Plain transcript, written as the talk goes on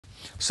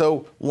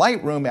So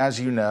Lightroom, as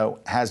you know,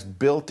 has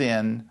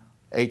built-in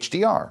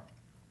HDR.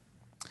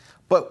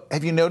 But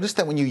have you noticed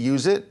that when you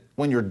use it,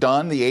 when you're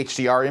done, the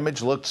HDR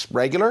image looks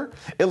regular?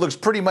 It looks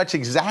pretty much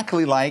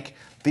exactly like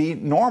the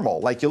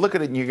normal. Like you look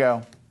at it and you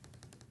go,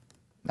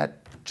 that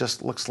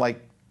just looks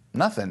like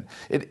nothing.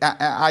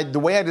 The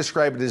way I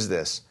describe it is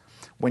this.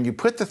 When you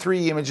put the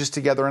three images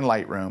together in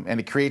Lightroom and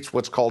it creates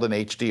what's called an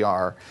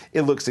HDR,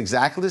 it looks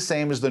exactly the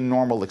same as the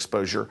normal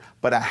exposure,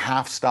 but a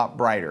half stop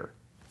brighter.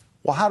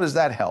 Well, how does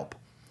that help?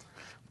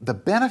 The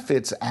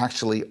benefits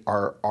actually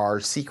are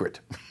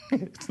secret.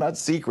 It's not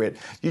secret.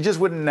 You just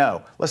wouldn't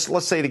know.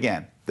 Let's say it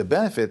again. The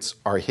benefits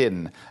are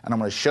hidden, and I'm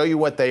going to show you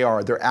what they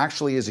are. There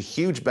actually is a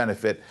huge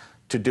benefit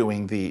to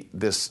doing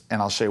this,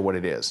 and I'll show you what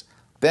it is.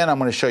 Then I'm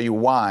going to show you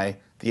why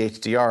the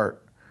HDR,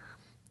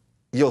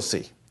 you'll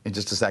see in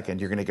just a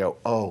second. You're going to go,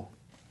 oh,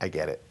 I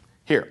get it.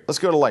 Here, let's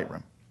go to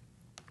Lightroom.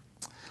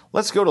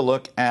 Let's go to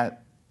look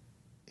at,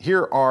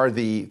 here are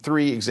the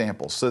three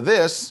examples. So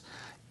this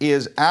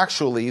is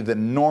actually the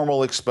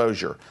normal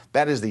exposure.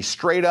 That is the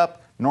straight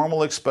up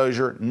normal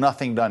exposure,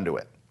 nothing done to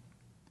it.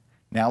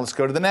 Now let's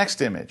go to the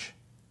next image.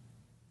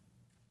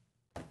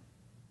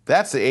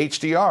 That's the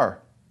HDR,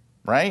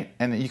 right?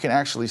 And you can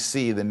actually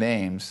see the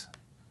names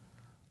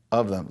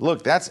of them.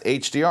 Look, that's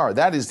HDR.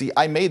 That is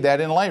I made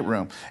that in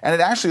Lightroom. And it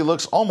actually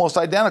looks almost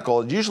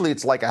identical. Usually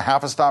it's like a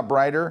half a stop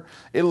brighter.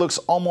 It looks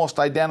almost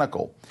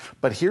identical.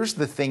 But here's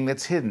the thing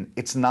that's hidden.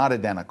 It's not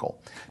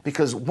identical.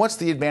 Because what's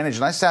the advantage?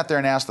 And I sat there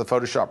and asked the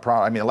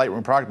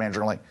Lightroom product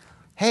manager, I'm like,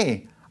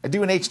 hey, I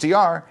do an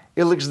HDR,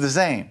 it looks the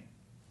same.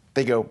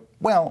 They go,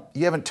 well,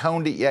 you haven't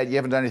toned it yet, you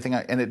haven't done anything,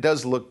 and it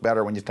does look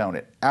better when you tone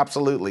it.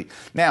 Absolutely.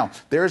 Now,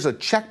 there's a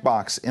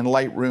checkbox in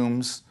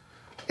Lightroom's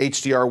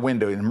HDR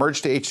window. In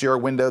Merge to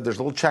HDR window, there's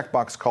a little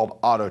checkbox called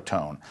Auto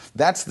Tone.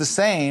 That's the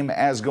same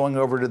as going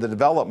over to the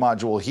Develop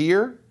module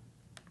here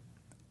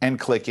and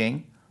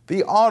clicking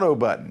the Auto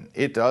button.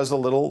 It does a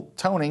little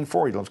toning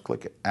for you. Let's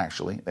click it,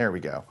 actually. There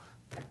we go.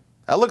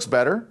 That looks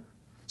better.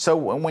 So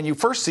when you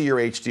first see your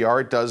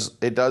HDR,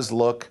 it does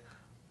look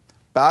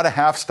about a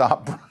half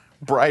stop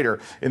brighter.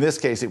 In this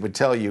case, it would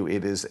tell you it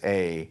does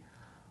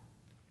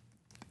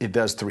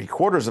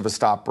 3/4 of a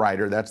stop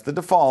brighter. That's the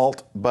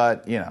default,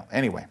 but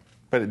anyway.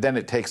 But then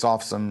it takes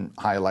off some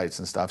highlights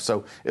and stuff.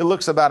 So it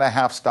looks about a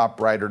half stop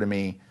brighter to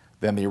me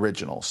than the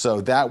original. So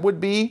that would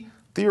be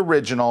the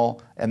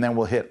original, and then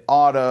we'll hit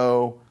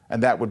auto,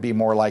 and that would be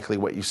more likely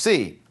what you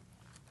see.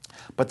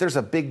 But there's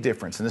a big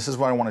difference, and this is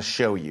what I want to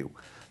show you.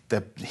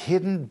 The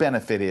hidden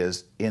benefit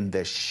is in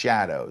the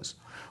shadows.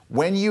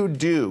 When you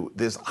do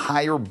this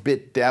higher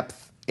bit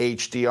depth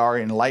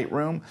HDR in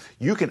Lightroom,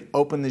 you can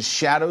open the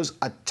shadows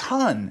a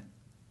ton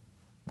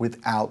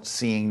without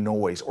seeing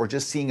noise or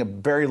just seeing a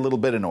very little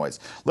bit of noise.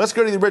 Let's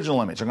go to the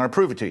original image. I'm going to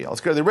prove it to you.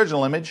 Let's go to the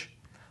original image.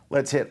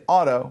 Let's hit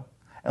auto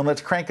and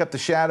let's crank up the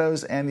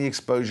shadows and the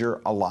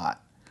exposure a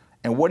lot.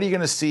 And what are you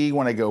going to see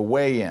when I go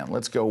way in?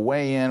 Let's go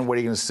way in. What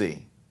are you going to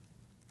see?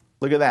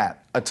 Look at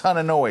that, a ton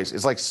of noise.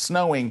 It's like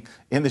snowing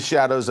in the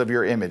shadows of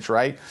your image,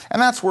 right?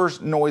 And that's where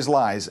noise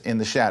lies, in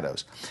the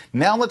shadows.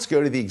 Now let's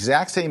go to the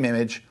exact same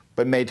image,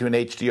 but made to an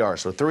HDR.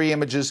 So 3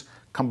 images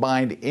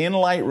combined in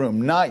Lightroom,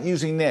 not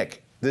using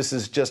Nik. This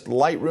is just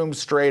Lightroom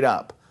straight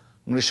up.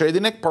 I'm gonna show you the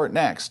Nik part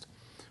next,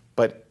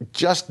 but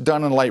just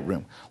done in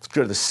Lightroom. Let's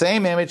go to the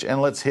same image and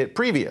let's hit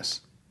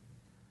previous.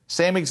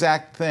 Same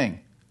exact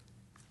thing.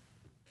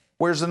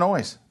 Where's the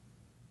noise?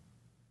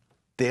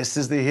 This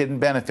is the hidden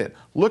benefit.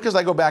 Look as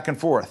I go back and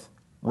forth.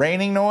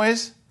 Raining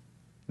noise,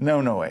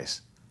 no noise.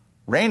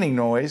 Raining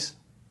noise,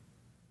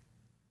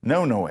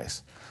 no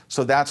noise.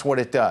 So that's what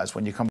it does.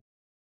 When you combine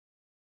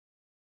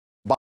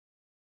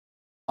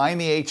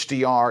the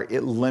HDR,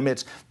 it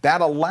limits.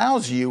 That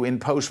allows you in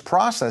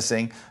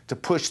post-processing to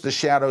push the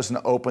shadows and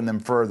open them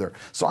further.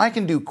 So I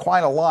can do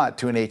quite a lot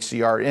to an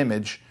HDR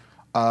image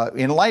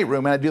in Lightroom,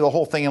 and I do the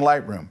whole thing in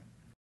Lightroom.